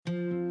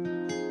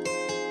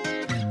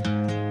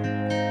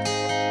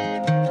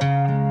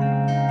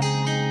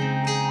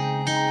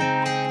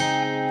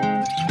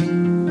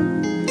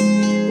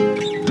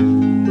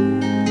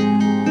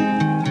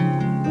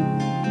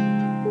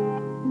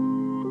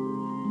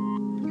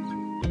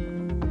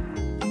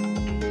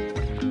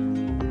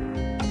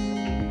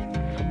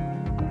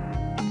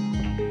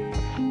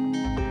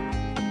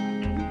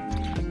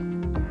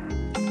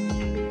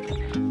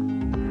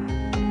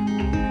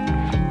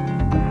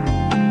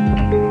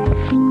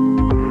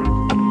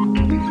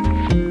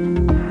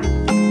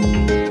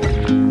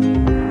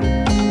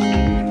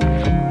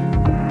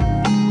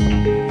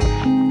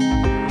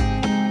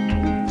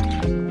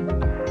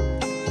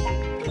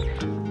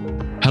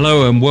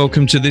Hello and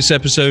welcome to this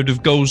episode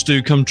of Goals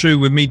Do Come True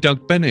with me,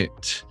 Doug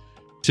Bennett.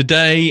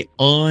 Today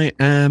I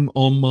am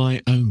on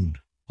my own.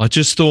 I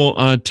just thought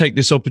I'd take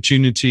this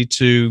opportunity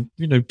to,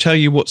 tell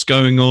you what's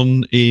going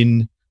on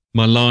in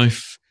my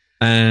life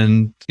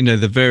and,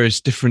 the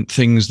various different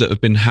things that have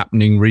been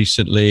happening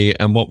recently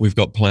and what we've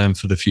got planned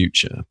for the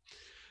future.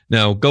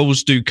 Now,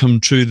 Goals Do Come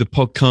True, the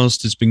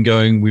podcast has been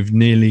going with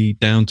nearly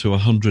down to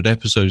 100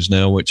 episodes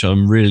now, which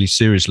I'm really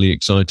seriously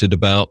excited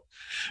about.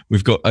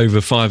 We've got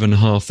over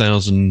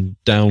 5,500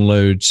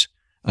 downloads.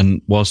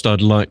 And whilst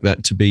I'd like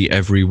that to be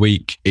every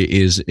week, it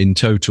is in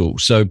total.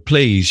 So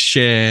please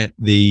share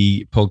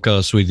the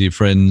podcast with your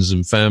friends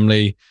and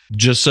family,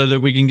 just so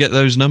that we can get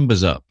those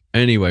numbers up.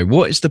 Anyway,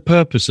 what is the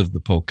purpose of the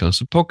podcast?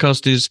 The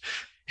podcast is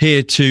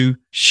here to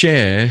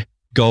share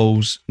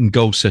goals and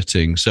goal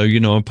setting. So,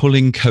 I'm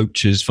pulling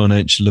coaches,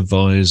 financial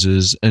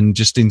advisors, and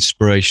just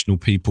inspirational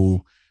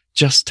people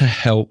just to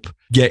help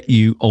get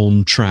you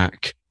on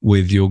track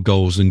with your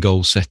goals and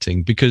goal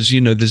setting. Because,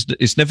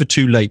 it's never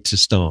too late to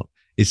start.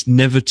 It's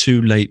never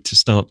too late to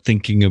start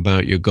thinking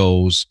about your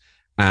goals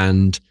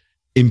and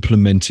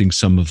implementing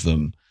some of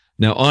them.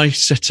 Now, I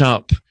set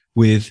up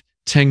with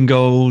 10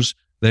 goals.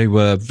 They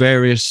were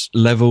various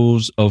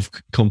levels of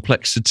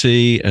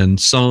complexity and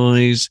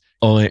size.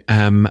 I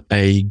am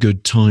a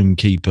good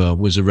timekeeper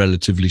was a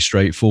relatively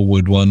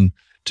straightforward one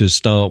to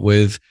start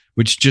with,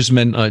 which just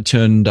meant I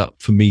turned up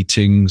for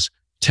meetings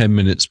 10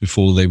 minutes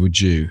before they were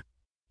due.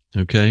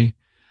 Okay?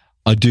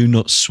 I do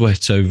not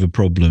sweat over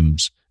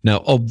problems.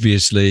 Now,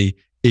 obviously,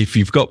 if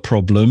you've got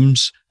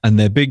problems and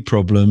they're big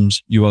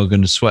problems, you are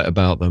going to sweat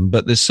about them.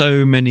 But there's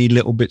so many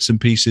little bits and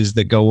pieces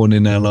that go on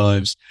in our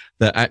lives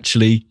that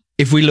actually,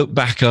 if we look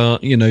back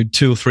at,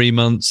 2 or 3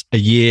 months, a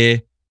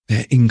year,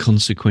 they're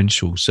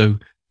inconsequential. So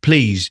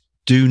please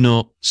do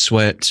not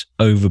sweat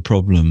over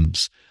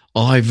problems.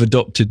 I've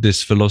adopted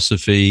this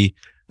philosophy.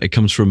 It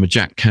comes from a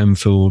Jack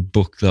Canfield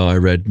book that I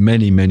read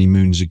many, many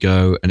moons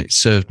ago, and it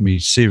served me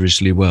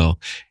seriously well.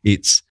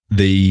 It's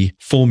the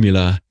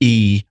formula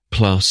E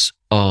plus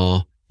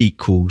R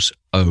equals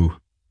O.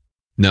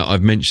 Now,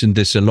 I've mentioned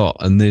this a lot,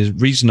 and the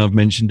reason I've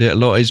mentioned it a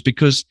lot is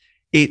because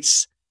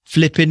it's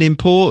flipping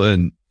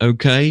important,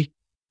 okay?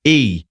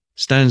 E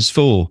stands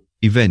for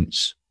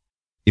events.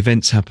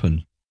 Events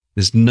happen.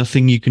 There's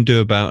nothing you can do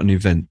about an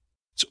event.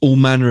 It's all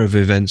manner of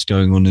events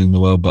going on in the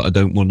world, but I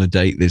don't want to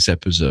date this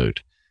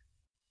episode.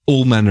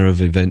 All manner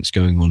of events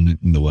going on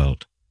in the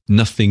world.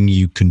 Nothing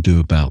you can do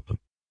about them.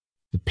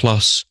 The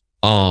plus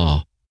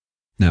R.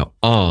 Now,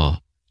 R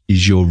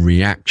is your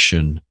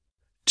reaction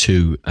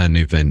to an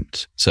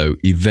event. So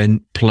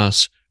event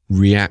plus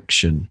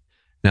reaction.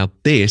 Now,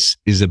 this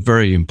is a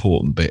very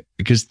important bit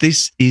because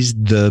this is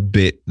the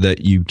bit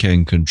that you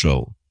can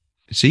control.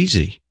 It's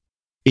easy.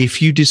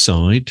 If you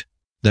decide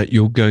that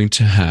you're going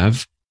to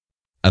have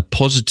a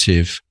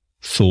positive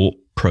thought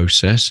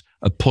process,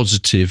 a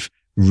positive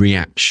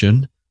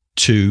reaction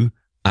to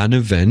an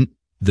event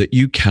that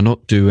you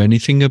cannot do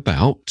anything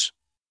about,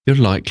 you're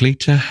likely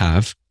to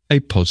have a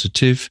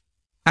positive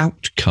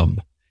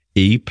outcome.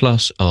 E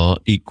plus R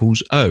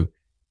equals O.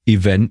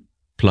 Event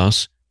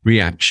plus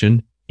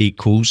reaction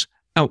equals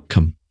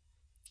outcome.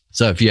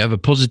 So if you have a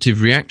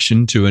positive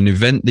reaction to an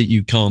event that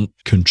you can't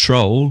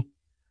control,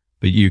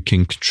 but you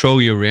can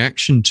control your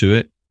reaction to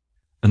it,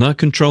 and I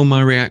control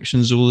my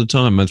reactions all the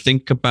time. I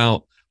think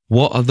about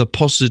what are the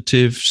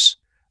positives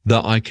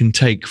that I can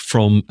take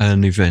from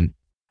an event.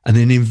 And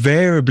then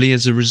invariably,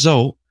 as a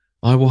result,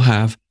 I will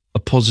have a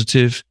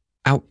positive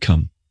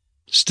outcome.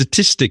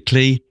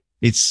 Statistically,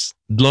 it's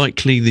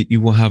likely that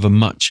you will have a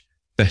much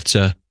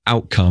better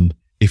outcome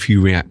if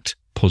you react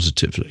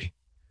positively.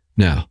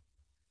 Now,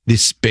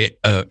 this bit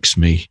irks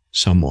me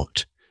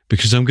somewhat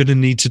because I'm going to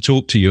need to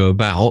talk to you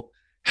about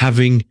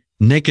having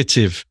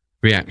negative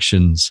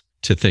reactions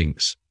to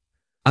things.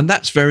 And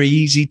that's very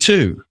easy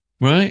too,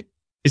 right?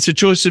 It's a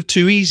choice of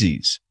two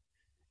easies.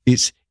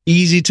 It's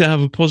easy to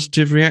have a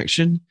positive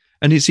reaction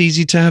and it's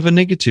easy to have a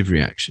negative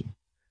reaction.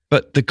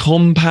 But the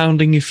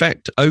compounding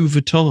effect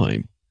over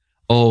time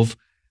of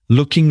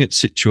looking at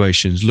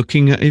situations,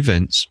 looking at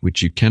events,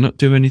 which you cannot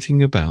do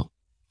anything about,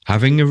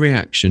 having a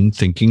reaction,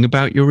 thinking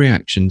about your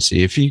reaction,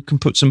 see if you can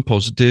put some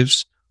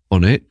positives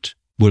on it,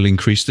 will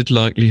increase the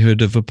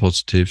likelihood of a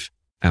positive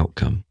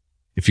outcome.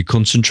 If you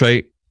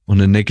concentrate on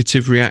a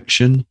negative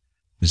reaction,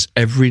 there's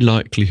every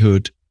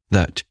likelihood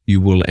that you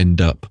will end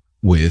up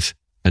with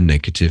a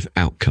negative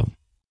outcome.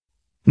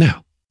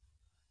 Now,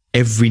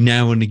 every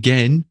now and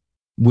again,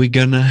 we're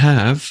going to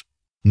have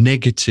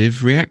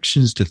negative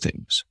reactions to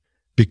things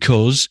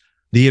because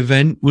the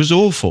event was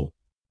awful,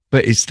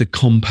 but it's the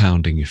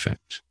compounding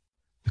effect.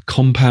 The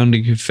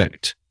compounding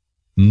effect,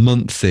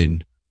 month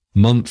in,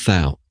 month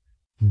out,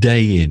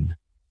 day in,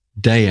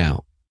 day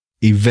out,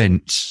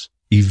 events.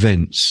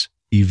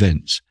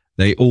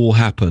 They all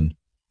happen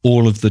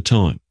all of the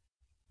time.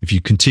 If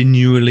you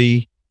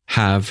continually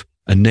have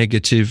a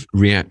negative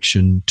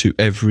reaction to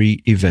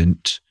every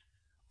event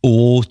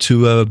or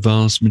to a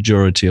vast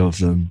majority of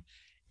them,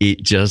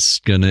 it's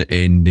just going to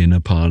end in a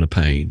pile of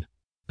pain,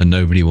 and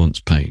nobody wants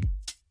pain.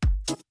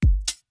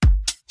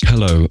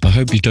 Hello, I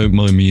hope you don't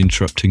mind me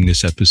interrupting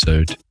this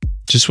episode.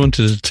 Just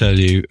wanted to tell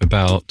you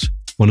about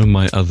one of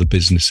my other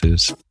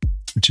businesses,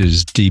 which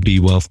is DB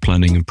Wealth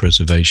Planning and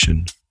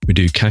Preservation. We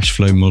do cash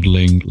flow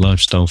modeling,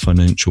 lifestyle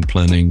financial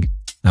planning,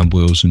 and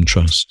wills and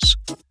trusts.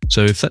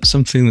 So if that's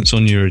something that's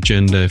on your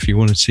agenda, if you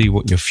want to see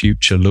what your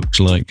future looks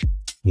like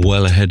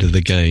well ahead of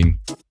the game,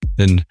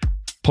 then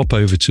pop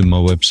over to my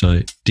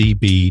website,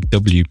 dbwpp.co.uk,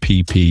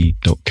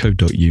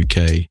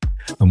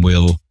 and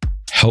we'll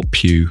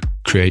help you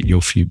create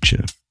your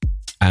future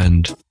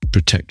and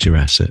protect your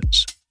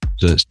assets.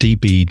 So that's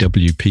dbwpp.co.uk.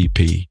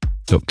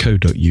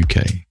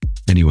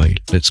 Anyway,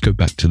 let's go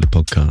back to the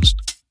podcast.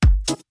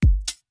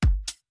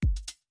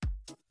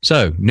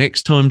 So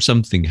next time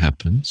something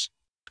happens,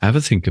 have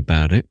a think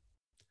about it.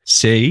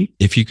 See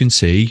if you can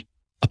see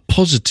a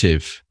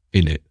positive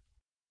in it.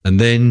 And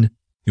then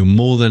you're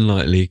more than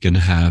likely going to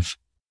have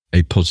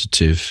a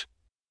positive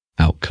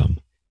outcome.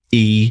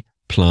 E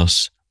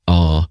plus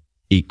R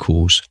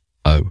equals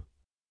O.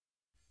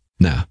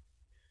 Now,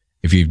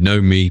 if you've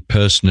known me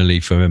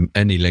personally for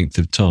any length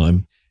of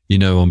time, you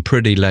know I'm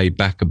pretty laid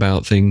back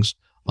about things.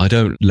 I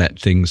don't let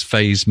things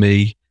faze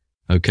me,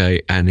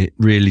 okay? And it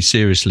really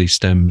seriously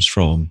stems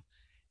from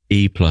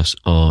E plus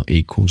R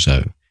equals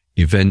O.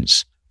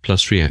 Events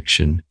plus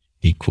reaction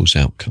equals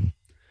outcome.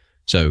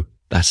 So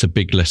that's a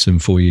big lesson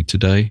for you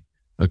today.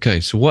 Okay,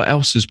 so what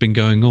else has been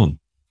going on?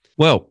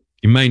 Well,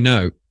 you may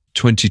know,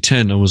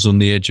 2010, I was on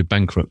the edge of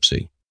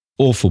bankruptcy.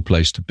 Awful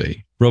place to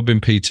be.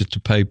 Robbing Peter to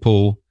pay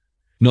Paul,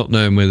 not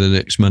knowing where the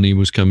next money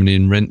was coming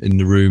in, renting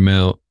the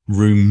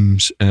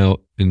rooms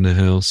out in the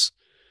house,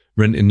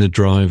 renting the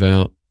drive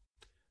out.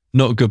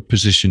 Not a good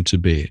position to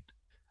be in.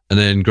 And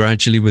then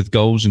gradually with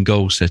goals and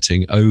goal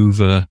setting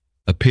over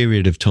a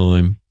period of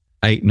time,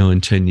 8,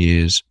 9, 10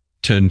 years,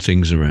 turned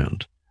things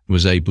around.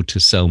 Was able to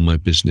sell my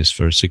business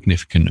for a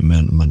significant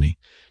amount of money.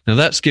 Now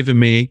that's given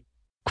me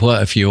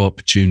quite a few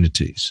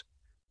opportunities.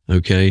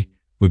 Okay.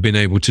 We've been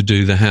able to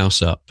do the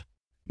house up.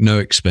 No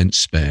expense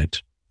spared.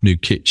 New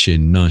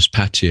kitchen, nice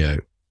patio,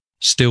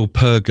 still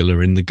pergola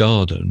in the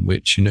garden,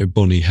 which,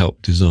 Bonnie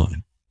helped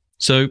design.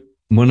 So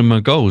one of my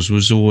goals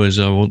was always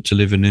I want to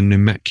live in an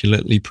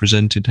immaculately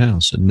presented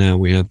house. And now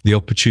we have the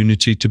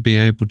opportunity to be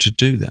able to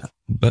do that.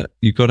 But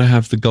you've got to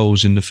have the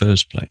goals in the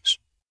first place.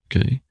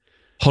 Okay.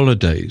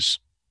 Holidays.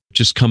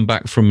 Just come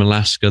back from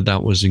Alaska.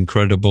 That was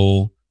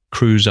incredible.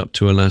 Cruise up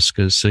to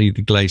Alaska, see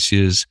the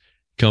glaciers.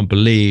 Can't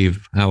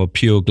believe how a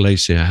pure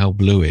glacier, how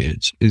blue it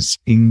is. It's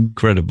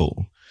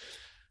incredible.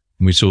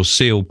 And we saw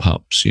seal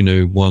pups,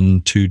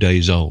 1-2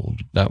 days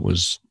old. That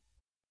was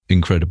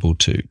incredible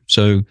too.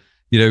 So,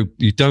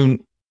 you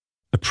don't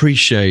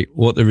appreciate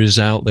what there is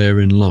out there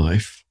in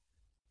life.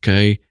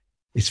 Okay.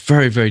 It's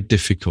very, very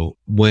difficult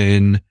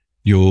when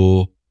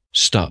you're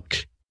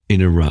stuck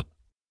in a rut.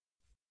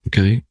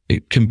 Okay.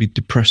 It can be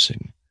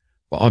depressing,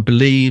 but I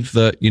believe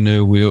that,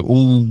 we're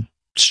all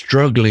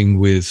struggling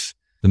with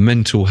the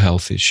mental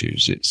health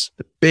issues. It's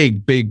a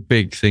big, big,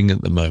 big thing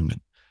at the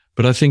moment,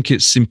 but I think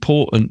it's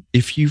important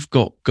if you've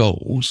got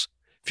goals,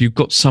 if you've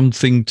got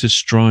something to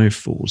strive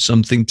for,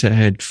 something to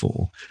head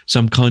for,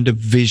 some kind of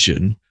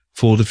vision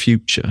for the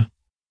future,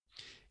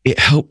 it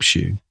helps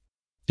you.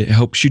 It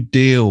helps you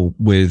deal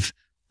with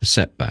the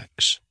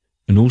setbacks.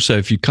 And also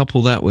if you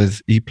couple that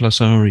with E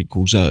plus R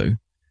equals O,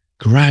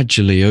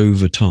 gradually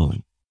over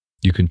time,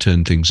 you can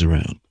turn things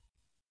around.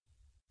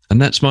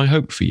 And that's my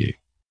hope for you.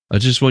 I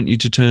just want you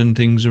to turn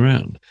things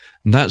around.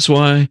 And that's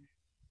why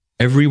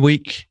every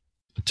week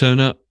I turn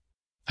up,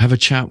 have a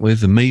chat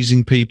with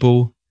amazing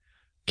people,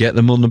 get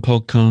them on the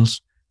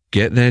podcast,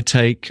 get their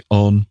take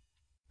on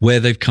where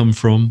they've come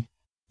from,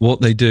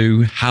 what they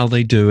do, how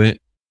they do it,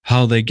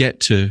 how they get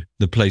to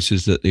the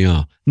places that they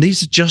are. And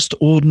these are just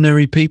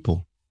ordinary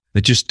people.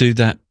 They just do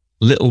that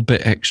little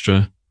bit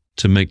extra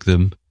to make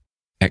them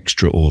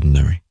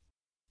extraordinary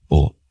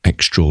or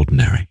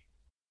extraordinary.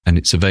 And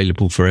it's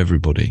available for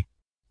everybody.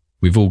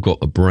 We've all got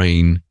a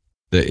brain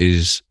that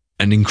is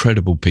an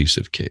incredible piece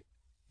of kit.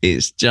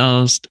 It's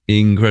just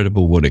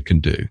incredible what it can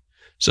do.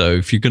 So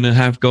if you're going to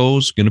have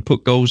goals, going to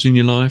put goals in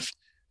your life,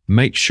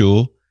 make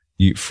sure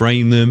you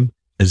frame them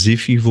as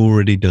if you've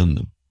already done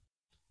them.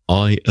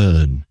 I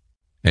earn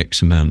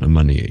X amount of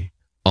money.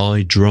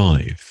 I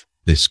drive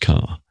this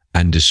car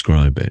and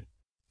describe it.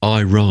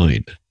 I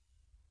ride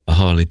a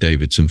Harley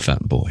Davidson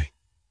Fat Boy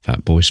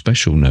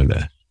Special, no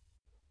less.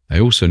 I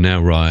also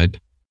now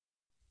ride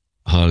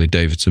a Harley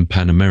Davidson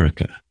Pan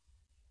America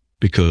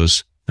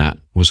because that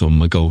was on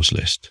my goals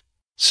list.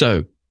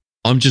 So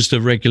I'm just a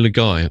regular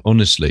guy,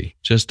 honestly,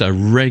 just a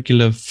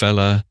regular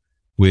fella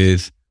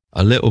with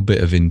a little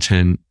bit of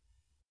intent,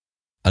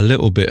 a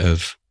little bit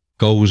of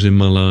goals in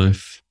my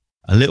life,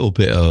 a little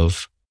bit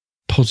of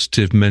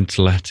positive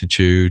mental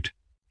attitude,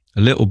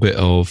 a little bit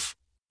of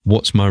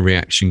what's my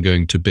reaction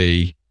going to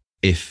be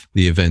if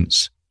the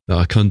events that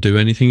I can't do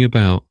anything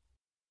about,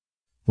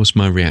 what's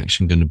my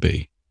reaction going to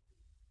be?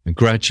 And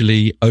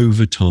gradually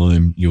over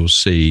time, you'll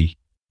see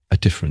a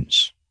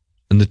difference.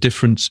 And the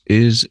difference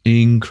is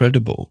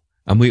incredible.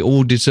 And we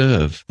all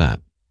deserve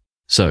that.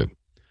 So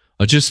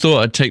I just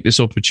thought I'd take this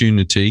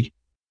opportunity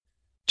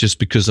just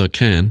because I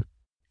can,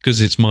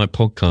 because it's my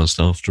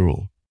podcast after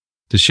all,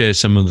 to share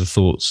some of the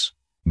thoughts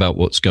about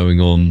what's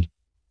going on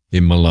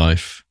in my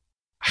life,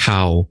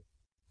 how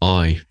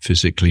I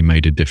physically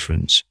made a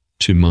difference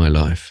to my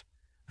life.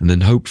 And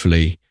then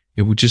hopefully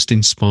it will just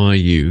inspire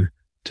you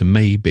to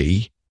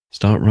maybe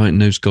start writing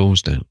those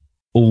goals down.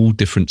 All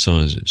different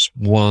sizes.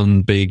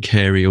 One big,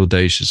 hairy,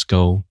 audacious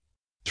goal,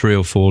 3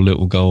 or 4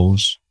 little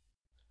goals,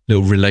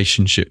 little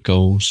relationship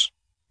goals.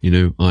 You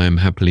know, I am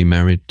happily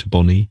married to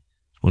Bonnie.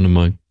 One of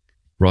my,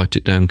 write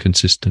it down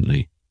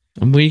consistently.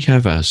 And we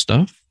have our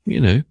stuff, you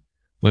know,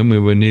 when we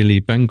were nearly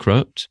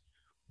bankrupt,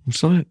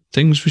 it's like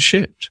things were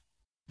shit.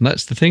 And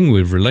that's the thing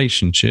with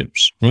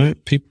relationships,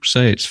 right? People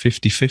say it's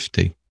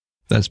 50-50.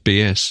 That's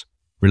BS.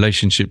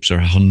 Relationships are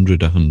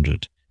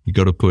 100-100. You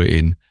got to put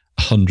in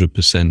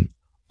 100%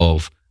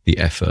 of the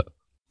effort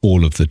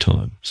all of the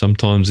time.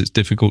 Sometimes it's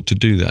difficult to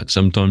do that.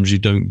 Sometimes you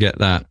don't get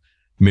that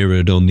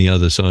mirrored on the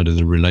other side of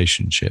the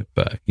relationship,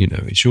 but you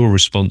know, it's your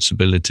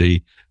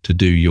responsibility to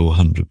do your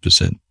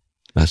 100%.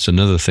 That's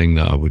another thing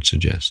that I would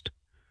suggest.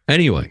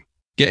 Anyway,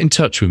 get in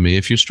touch with me.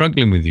 If you're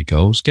struggling with your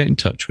goals, get in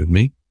touch with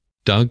me,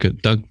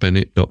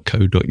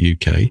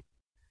 doug@dougbennett.co.uk, and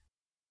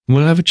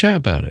we'll have a chat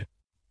about it.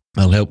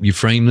 I'll help you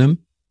frame them.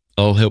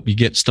 I'll help you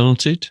get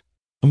started,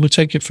 and we'll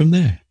take it from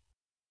there.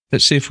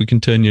 Let's see if we can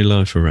turn your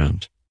life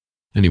around.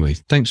 Anyway,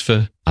 thanks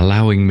for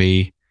allowing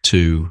me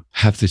to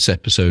have this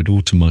episode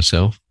all to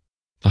myself.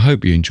 I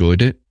hope you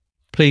enjoyed it.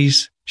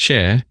 Please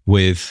share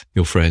with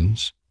your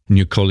friends and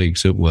your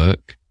colleagues at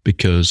work,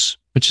 because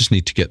I just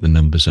need to get the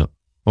numbers up.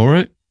 All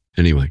right?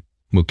 Anyway,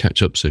 we'll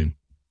catch up soon.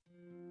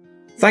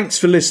 Thanks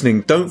for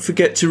listening. Don't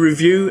forget to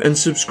review and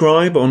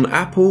subscribe on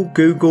Apple,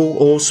 Google,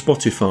 or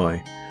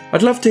Spotify.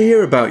 I'd love to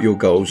hear about your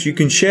goals. You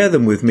can share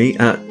them with me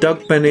at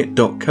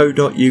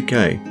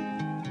dougbennett.co.uk.